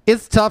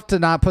 It's tough to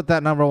not put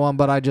that number one,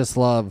 but I just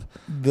love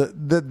the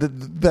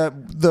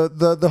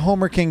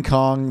Homer King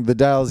Kong, the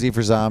Dial Z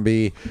for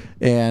Zombie,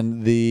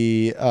 and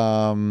the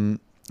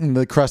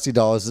Krusty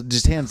Doll is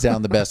just hands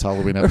down the best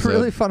Halloween a episode.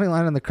 really funny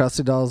line in the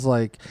Krusty Dolls.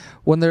 Like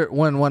when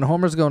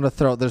Homer's going to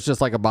throw, there's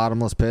just like a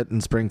bottomless pit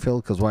in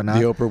Springfield because why not?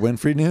 The Oprah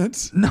Winfrey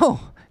nudes. No,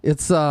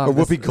 it's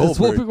Whoopi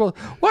Goldberg. Whoopi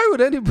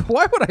Goldberg.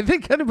 Why would I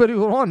think anybody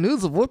would want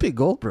news of Whoopi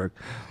Goldberg?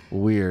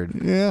 Weird.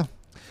 Yeah,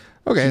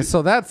 Okay,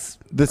 so that's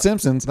The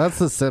Simpsons. The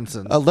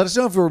Simpsons. Let us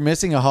know if we're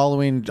missing a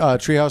Halloween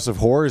Treehouse of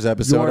Horrors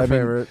episode. Your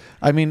favorite.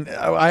 I'm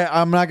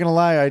not gonna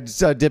lie. I just,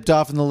 dipped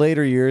off in the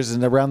later years,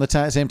 and around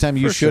the same time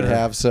you For should sure.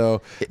 have.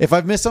 So if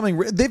I've missed something,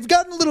 they've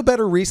gotten a little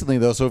better recently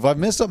though. So if I've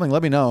missed something,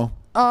 let me know.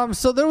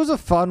 So there was a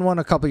fun one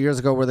a couple years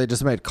ago where they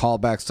just made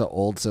callbacks to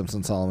old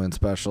Simpsons Halloween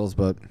specials,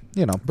 but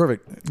you know.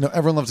 Perfect. No,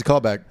 everyone loves a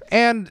callback.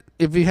 And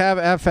if you have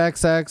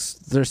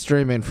FXX, they're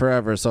streaming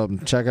forever, so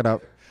check it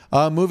out.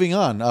 Moving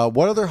on.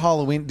 What other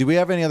Halloween? Do we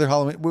have any other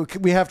Halloween?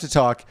 We have to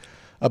talk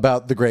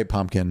about the Great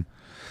Pumpkin.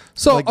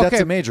 So Like, that's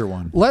a major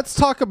one. Let's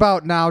talk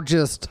about now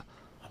just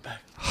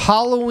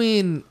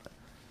Halloween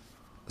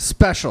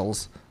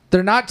specials.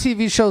 They're not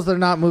TV shows. They're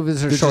not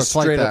movies or They're shorts just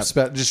like straight that.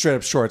 up, just straight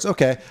up shorts.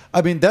 Okay.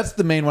 I mean, that's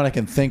the main one I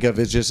can think of.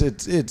 Is just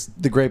it's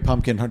the Great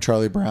Pumpkin,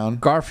 Charlie Brown.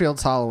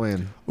 Garfield's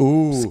Halloween.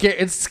 Ooh,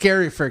 It's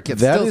scary for kids.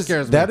 that Still is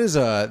scares me. that is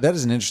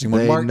an interesting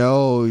one. They Mark,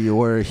 know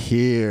you're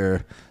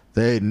here.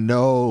 They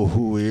know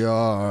who we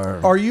are.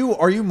 are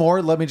you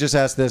more? Let me just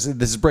ask this.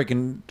 This is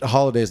breaking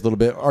holidays a little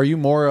bit. Are you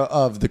more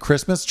of the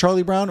Christmas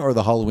Charlie Brown or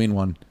the Halloween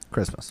one?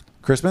 Christmas.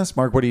 Christmas,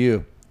 Mark. What are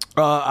you?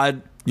 I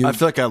I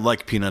feel like I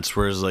like Peanuts,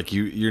 whereas like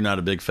you're not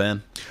a big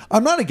fan.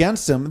 I'm not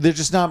against them. They're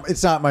just not.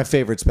 It's not my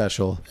favorite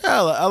special.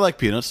 Yeah, I like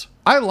Peanuts.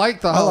 I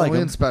like the like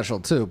Halloween 'em. special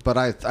too, but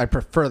I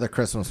prefer the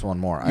Christmas one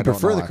more. I don't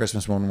prefer know the why.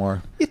 Christmas one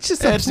more. It's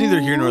just It's neither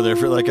here nor there.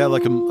 For like I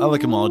like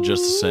them all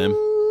just the same.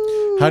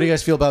 How do you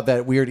guys feel about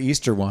that weird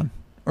Easter one?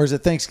 Or is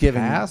it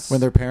Thanksgiving Pass. when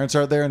their parents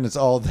are there and it's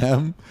all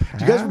them? Do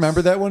you guys Pass.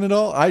 remember that one at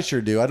all? I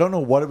sure do. I don't know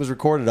what it was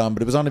recorded on,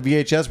 but it was on a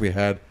VHS we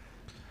had.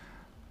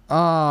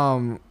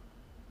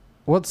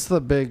 What's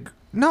the big?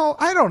 No,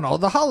 I don't know.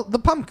 The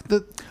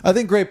pumpkin. I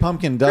think Great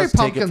Pumpkin does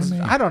Great take it Pumpkins. from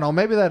me. I don't know.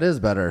 Maybe that is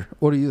better.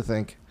 What do you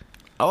think?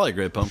 I like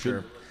Great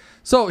Pumpkin.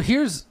 So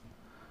here's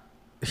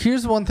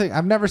one thing.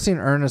 I've never seen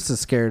Ernest is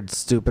Scared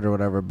Stupid or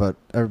whatever, but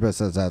everybody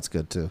says that's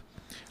good too.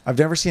 I've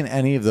never seen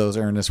any of those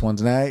Ernest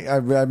ones, and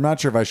I'm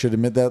not sure if I should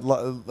admit that.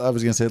 I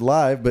was going to say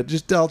live, but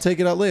just I'll take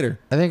it out later.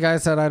 I think I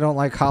said I don't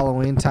like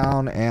Halloween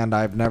Town, and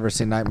I've never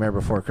seen Nightmare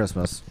Before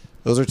Christmas.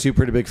 Those are two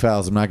pretty big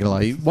fouls. I'm not going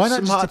to lie. Why not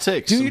Some just hot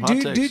takes, Do, some you- hot do,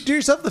 you- takes. do, you- do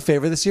yourself the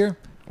favor this year.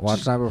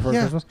 Watch Nightmare Before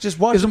Yeah, Christmas. just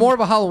watch Is it them. more of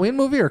a Halloween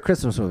movie or a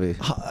Christmas movie?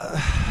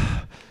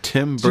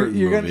 Tim Burton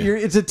movie.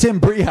 It's a Tim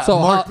Burton. Yeah, So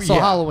Mark, yeah.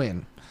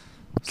 Halloween.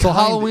 So Kinda.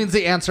 Halloween's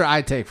the answer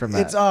I take from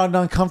that. It's an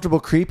uncomfortable,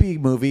 creepy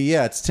movie.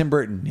 Yeah, it's Tim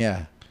Burton.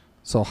 Yeah.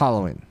 So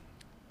Halloween.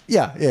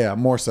 Yeah,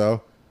 more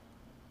so.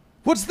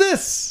 What's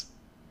this?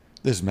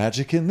 There's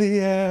magic in the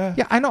air.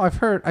 Yeah, I know. I've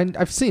heard.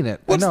 I've seen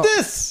it. What's I know.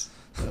 this?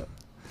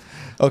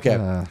 Okay,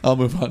 I'll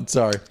move on.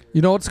 Sorry.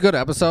 You know what's a good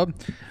episode?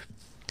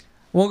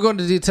 Won't go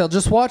into detail.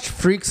 Just watch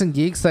Freaks and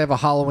Geeks. They have a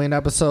Halloween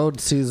episode,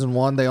 season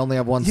 1. They only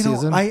have one You know,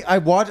 season. I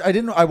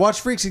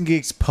watched Freaks and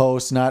Geeks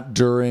post, not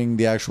during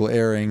the actual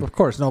airing. Of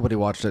course, nobody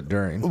watched it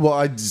during. Well,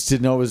 I just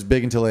didn't know it was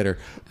big until later.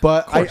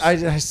 But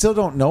I still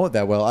don't know it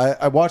that well.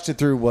 I watched it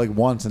through like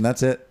once, and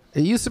that's it.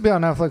 It used to be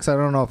on Netflix. I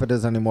don't know if it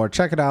is anymore.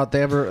 Check it out. They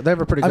have a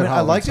pretty good. I mean, I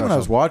Halloween liked it when I special.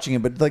 was watching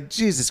it, but like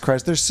Jesus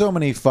Christ, there's so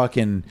many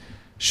fucking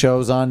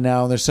shows on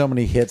now, and there's so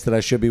many hits that I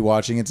should be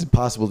watching. It's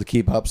impossible to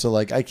keep up. So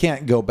like, I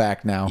can't go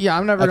back now. Yeah,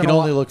 I'm never. I can gonna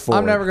only look forward.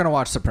 I'm never gonna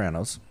watch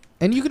Sopranos,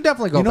 and you can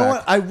definitely go. You know back.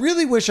 what? I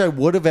really wish I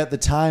would have at the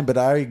time, but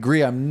I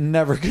agree. I'm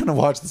never gonna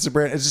watch The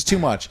Sopranos. It's just too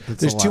much.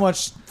 There's a too lot.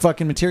 much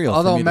fucking material. for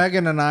Although me to-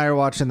 Megan and I are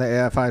watching the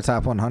AFI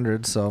Top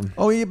 100, so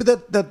Oh yeah,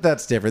 but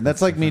that's different.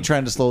 That's like me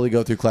trying to slowly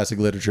go through classic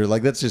literature.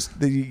 Like that's just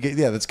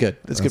yeah, that's good.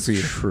 That's good for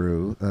you.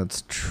 True.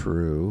 That's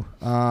true.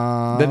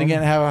 Then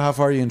again, how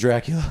far are you in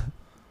Dracula?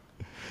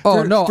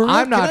 Oh For- no, for real?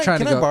 I'm not trying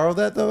Can to go. I borrow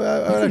that though?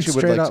 I actually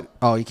would Straight like up.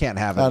 Oh, you can't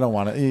have it. to. I don't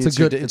want it. It's a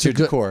good. It's It's your a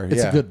good. decor. It's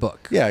yeah. a good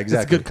book. Yeah,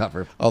 exactly. It's a good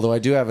cover. Although I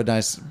do have a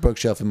nice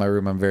bookshelf in my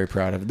room, I'm very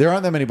proud of. There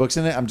aren't that many books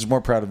in it. I'm just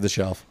more proud of the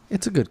shelf.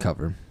 It's a good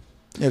cover.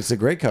 Yeah, it's a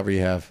great cover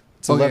you have.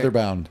 It's Okay. leather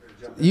bound.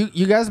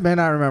 You guys may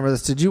not remember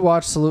this. Did you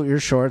watch Salute Your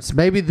Shorts?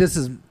 Maybe this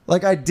is.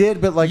 Like I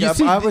did, but like You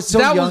see, I was so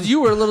that young. was you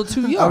were a little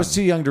too young. I was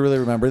too young to really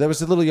remember. That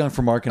was a little young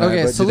for Mark and I. Okay,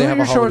 But did they Salute have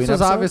Your a Halloween Shorts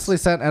was episode? obviously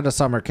sent at a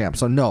summer camp,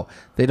 so no,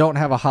 they don't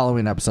have a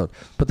Halloween episode,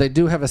 but they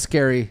do have a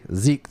scary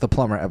Zeke the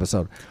Plumber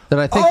episode that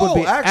I think would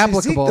be actually,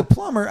 applicable. Zeke the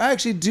plumber. I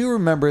actually do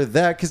remember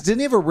that because didn't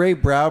he have a Ray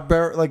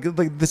Browder like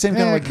the same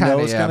kind Yeah, of like kinda,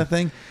 nose yeah. kind of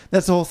thing?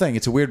 That's the whole thing.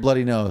 It's a weird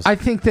bloody nose. I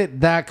think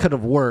that could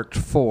have worked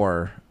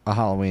for a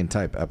Halloween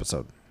type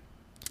episode.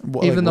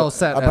 Well, even though what-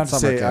 set I'm at not to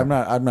summer say camp.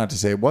 I'm not to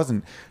say it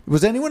wasn't.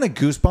 Was anyone a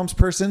Goosebumps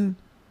person?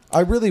 I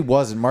really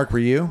wasn't. Mark, were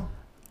you?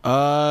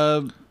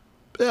 Yeah,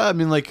 I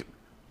mean like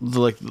the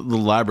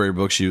library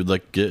books you would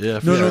like get. Yeah, No,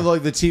 for sure. no,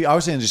 like the TV. I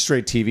was saying just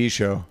straight TV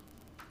show.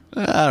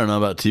 I don't know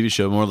about TV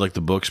show. More like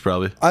the books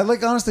probably. I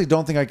like honestly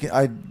don't think I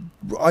can.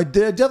 I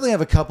definitely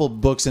have a couple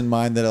books in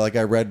mind that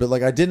I read, but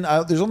like I didn't.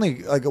 There's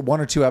only like 1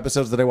 or 2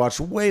 episodes that I watched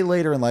way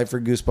later in life for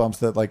Goosebumps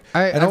that like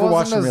I never wasn't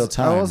watched in as- real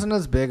time. I wasn't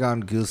as big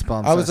on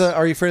Goosebumps. I was.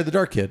 Are You Afraid of the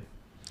Dark kid?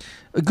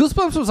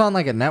 Goosebumps was on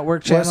like a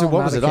network Well, channel. so what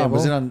not was a it on? cable.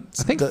 Was it on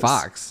I think the-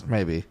 Fox,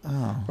 maybe,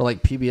 or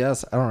like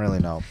PBS. I don't really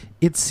know.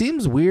 It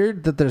seems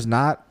weird that there's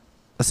not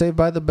a Saved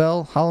by the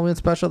Bell Halloween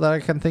special that I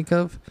can think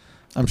of.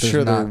 I'm But there's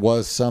sure there not.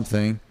 was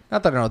something.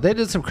 Not that I know. They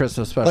did some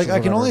Christmas specials. Like I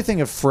can or only whatever. think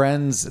of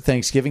Friends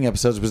Thanksgiving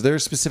episodes. Was there a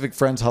specific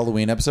Friends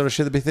Halloween episode I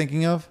should be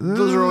thinking of?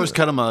 Those are always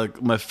kind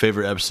of my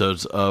favorite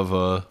episodes of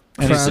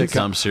any Friends.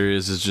 sitcom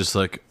series. Is just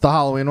like the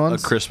Halloween a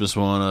ones. Christmas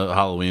one, a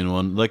Halloween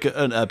one, like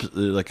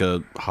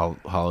a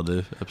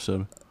holiday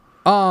episode.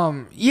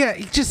 Yeah,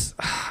 it just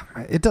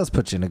it does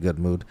put you in a good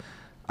mood.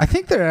 I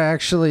think they're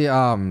actually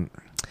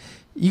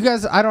you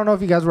guys. I don't know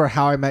if you guys were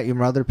How I Met Your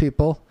Mother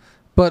people,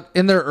 but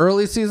in their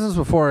early seasons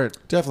before it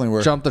Definitely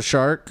were. jumped the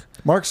shark.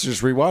 Mark's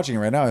just rewatching it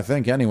right now. I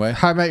think anyway.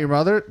 How I Met Your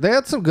Mother, they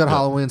had some good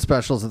Halloween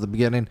specials at the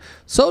beginning.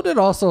 So did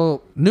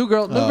also New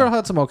Girl. New Girl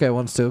had some okay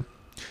ones too.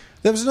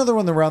 There was another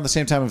one around the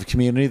same time of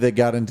Community that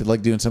got into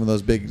like doing some of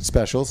those big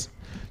specials.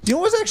 You know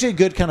what was actually a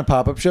good kind of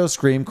pop-up show?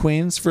 Scream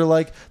Queens for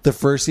like the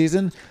first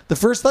season. The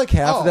first like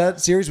half of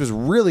that series was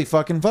really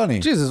fucking funny.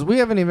 Jesus, we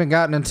haven't even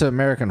gotten into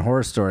American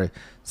Horror Story.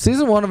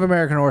 Season 1 of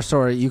American Horror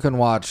Story you can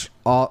watch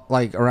all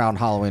like around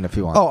Halloween if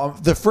you want. Oh,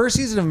 the first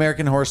season of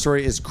American Horror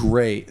Story is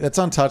great. That's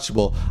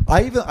untouchable.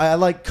 I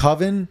like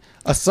Coven.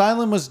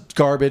 Asylum was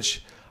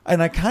garbage,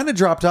 and I kind of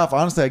dropped off.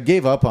 Honestly, I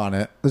gave up on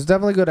it. There's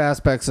definitely good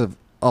aspects of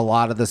a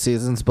lot of the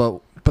seasons, but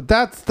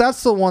but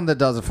that's the one that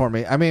does it for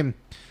me. I mean,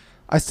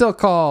 I still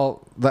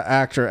call the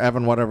actor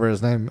Evan, whatever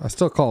his name, I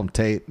still call him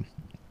Tate.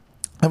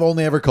 I've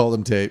only ever called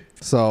him Tate.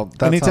 So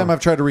that's Anytime how,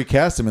 I've tried to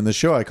recast him in the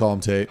show, I call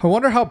him Tate. I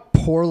wonder how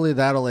poorly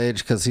that'll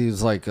age because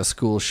he's like a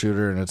school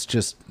shooter and it's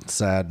just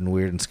sad and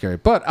weird and scary.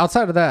 But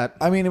outside of that,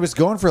 I mean, it was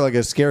going for like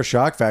a scare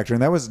shock factor,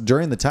 and that was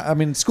during the time. I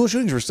mean, school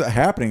shootings were still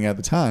happening at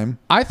the time.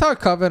 I thought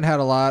Coven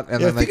had a lot,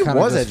 and Yeah, then I think they it kind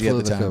of was just edgy at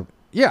flew the time. coop.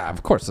 Yeah,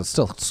 of course, it's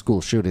still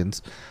school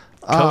shootings.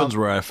 Coven's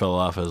where I fell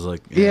off as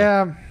like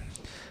Yeah.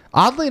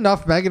 Oddly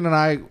enough, Megan and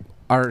I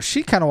are.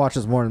 She kind of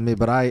watches more than me,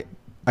 but I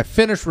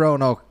finished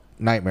Roanoke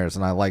Nightmares,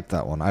 and I liked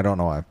that one. I don't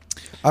know why.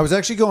 I was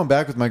actually going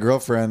back with my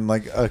girlfriend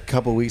like a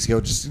couple weeks ago,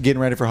 just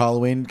getting ready for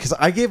Halloween because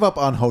I gave up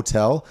on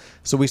Hotel,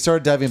 so we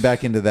started diving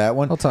back into that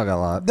one. I'll talk a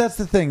lot. That's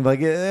the thing.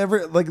 Like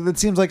it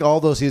seems like all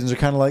those seasons are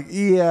kind of like,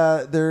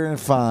 yeah, they're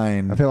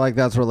fine. I feel like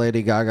that's where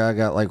Lady Gaga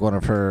got like one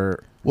of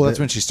her. Well, that's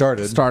when she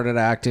started. Started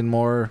acting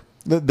more.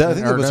 I think that was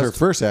her earnest.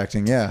 first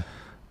acting. Yeah.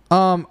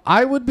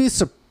 I would be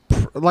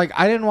like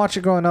I didn't watch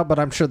it growing up, but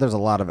I'm sure there's a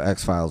lot of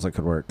X-Files that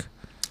could work.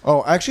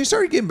 Oh, I actually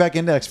started getting back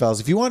into X-Files.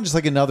 If you want just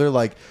like another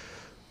like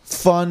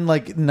fun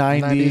like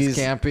 90s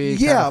campy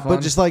yeah, kinda but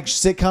fun. just like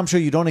sitcom show,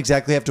 you don't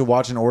exactly have to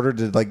watch in order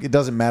to like. It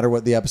doesn't matter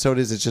what the episode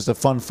is. It's just a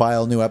fun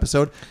file new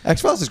episode.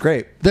 X-Files is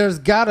great. There's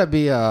gotta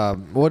be a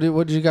what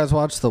did you guys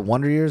watch? The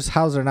Wonder Years?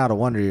 How's there not a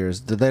Wonder Years?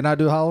 Did they not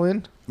do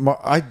Halloween?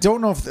 I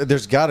don't know if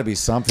there's got to be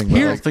something. I But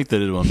don't like, think they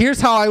did one.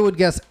 Here's how I would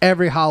guess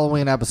every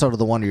Halloween episode of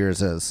the Wonder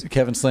Years is.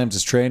 Kevin slams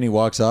his tray and he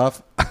walks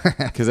off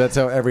because that's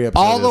how every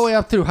episode All the is. way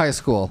up through high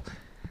school.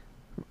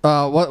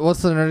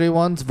 What's the nerdy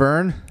ones?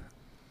 Vern?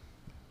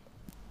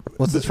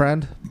 What's his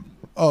friend?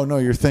 Oh no,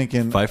 you're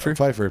thinking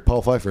Pfeiffer?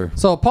 Paul Pfeiffer.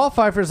 So Paul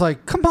Pfeiffer's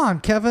like, come on,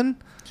 Kevin.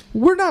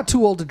 We're not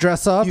too old to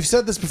dress up. You've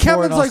said this before.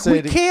 Kevin's and I'll like, say we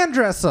it- can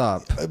dress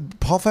up.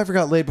 Paul Pfeiffer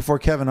got laid before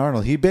Kevin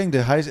Arnold. He banged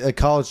a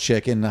college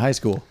chick in high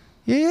school.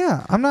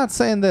 Yeah, I'm not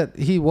saying that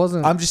he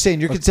wasn't. I'm just saying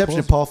your Of conception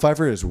course. of Paul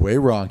Pfeiffer is way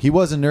wrong. He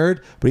was a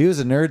nerd, but he was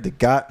a nerd that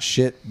got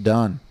shit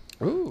done.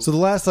 Ooh. So the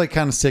last like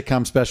kind of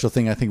sitcom special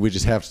thing I think we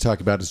just have to talk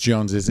about is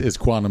Jones is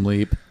Quantum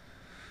Leap.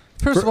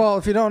 First of all,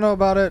 if you don't know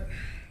about it,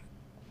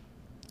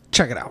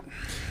 check it out.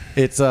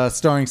 It's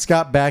starring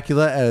Scott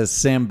Bakula as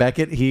Sam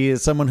Beckett. He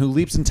is someone who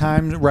leaps in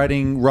time,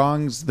 righting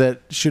wrongs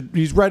that should.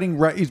 He's writing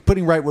right. He's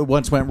putting right what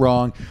once went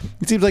wrong.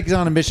 It seems like he's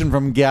on a mission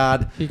from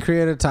God. He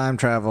created time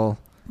travel.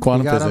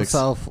 Quantum he got physics.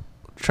 himself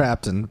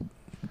trapped in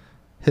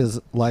his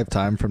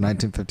lifetime from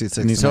 1956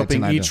 And he's to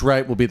hoping 1990. each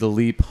right will be the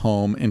leap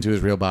home into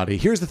his real body.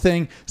 Here's the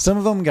thing: some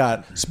of them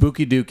got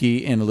spooky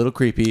dooky and a little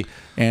creepy.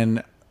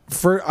 And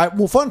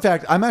fun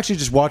fact: I'm actually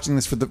just watching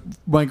this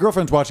my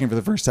girlfriend's watching it for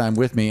the first time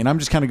with me, and I'm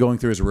just kind of going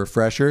through as a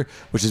refresher,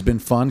 which has been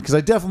fun because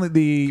I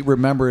definitely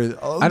remember.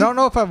 I don't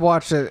know if I've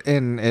watched it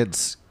in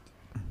its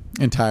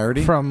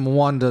entirety. from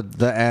one to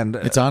the end.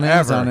 It's on ever.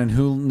 Amazon, and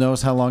who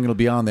knows how long it'll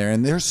be on there.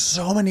 And there's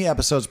so many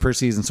episodes per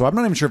season, so I'm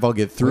not even sure if I'll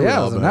get through it Yeah, it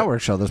all. was a but-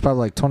 network show. There's probably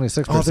like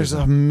 26. Oh, there's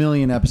a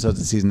million episodes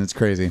a season. It's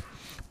crazy.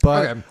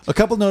 But Okay. a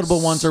couple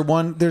notable ones are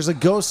there's a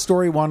ghost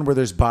story one where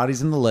there's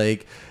bodies in the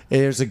lake.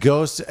 There's a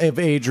ghost of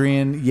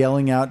Adrian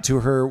yelling out to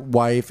her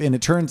wife, and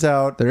it turns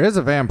out There is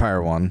a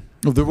vampire one.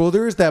 well,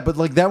 there is that, but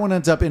like that one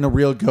ends up in a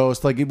real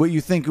ghost, like what you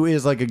think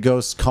is like a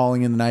ghost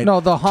calling in the night. No,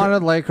 the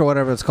haunted lake or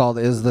whatever it's called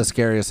is the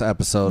scariest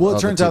episode. Well, it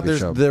of turns the out TV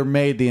show. they're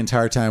made the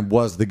entire time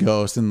was the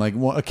ghost, and like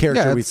a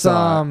character Yeah, we it's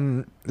saw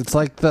it's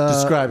like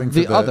describing for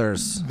the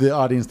others. the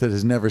audience that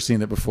has never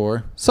seen it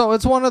before. So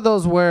it's one of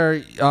those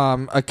where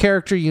a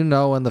character you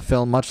know in the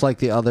film, much like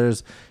the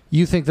others,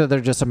 you think that they're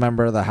just a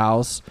member of the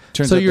house.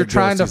 Turns So out you're they're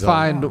trying to ghosties all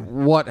find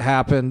along. what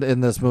happened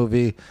in this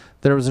movie.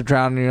 There was a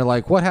drowning, and you're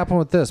like, what happened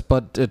with this?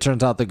 But it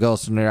turns out the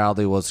ghost in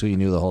reality was who you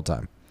knew the whole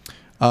time.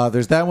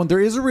 There's that one. There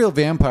is a real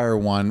vampire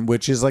one,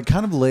 which is like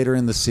kind of later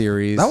in the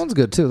series. That one's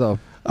good too, though.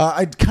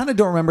 I kind of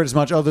don't remember it as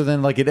much, other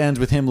than like it ends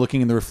with him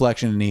looking in the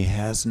reflection, and he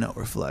has no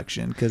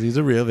reflection because he's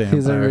a real vampire.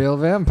 He's a real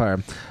vampire.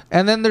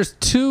 And then there's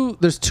two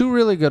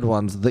really good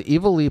ones, The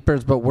Evil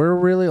Leapers, but we're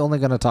really only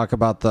going to talk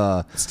about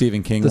the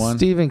Stephen King the one.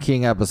 Stephen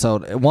King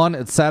episode. One,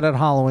 it's set at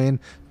Halloween.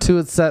 Two,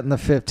 it's set in the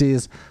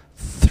 50s.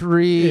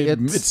 Three,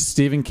 It's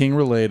Stephen King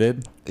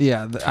related.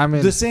 yeah. I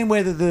mean, The same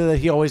way that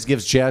he always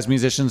gives jazz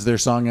musicians their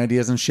song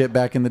ideas and shit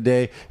back in the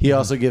day, he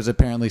also gives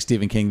apparently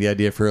Stephen King the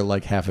idea for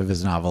like half of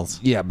his novels.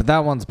 yeah, but that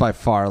one's by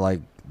far like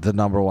the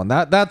number one.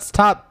 That's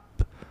top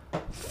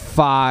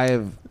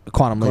 5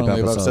 Quantum Leap Quantum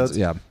Leap episodes. episodes?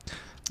 Yeah,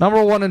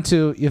 number 1 and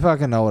 2. You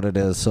fucking know what it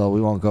is, so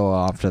we won't go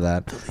after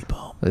that. Leap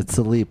Home. It's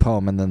the Leap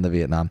Home and then the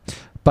Vietnam.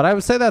 But I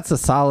would say that's a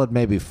solid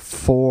maybe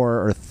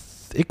 4 or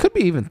it could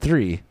be even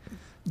 3.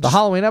 The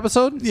Halloween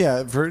episode?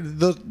 Yeah, for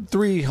the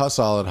 3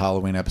 solid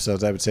Halloween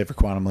episodes, I would say for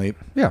Quantum Leap.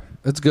 Yeah,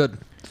 it's good.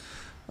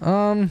 For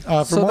more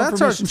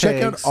that's our information,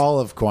 check out takes. all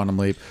of Quantum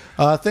Leap.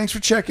 Thanks for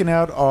checking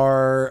out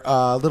our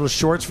little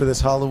shorts for this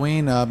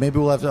Halloween. Maybe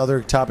we'll have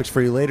other topics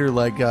for you later,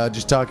 like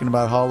just talking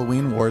about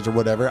Halloween Wars or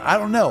whatever. I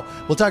don't know.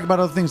 We'll talk about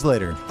other things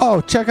later.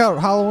 Oh, check out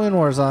Halloween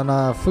Wars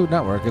on Food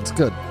Network. It's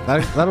good.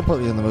 That'll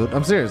put you in the mood.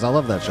 I'm serious. I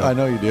love that show. I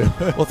know you do.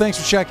 Well, thanks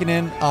for checking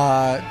in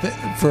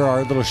for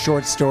our little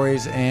short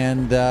stories,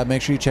 and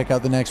make sure you check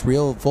out the next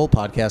real full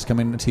podcast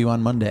coming to you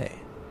on Monday.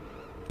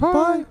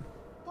 Bye.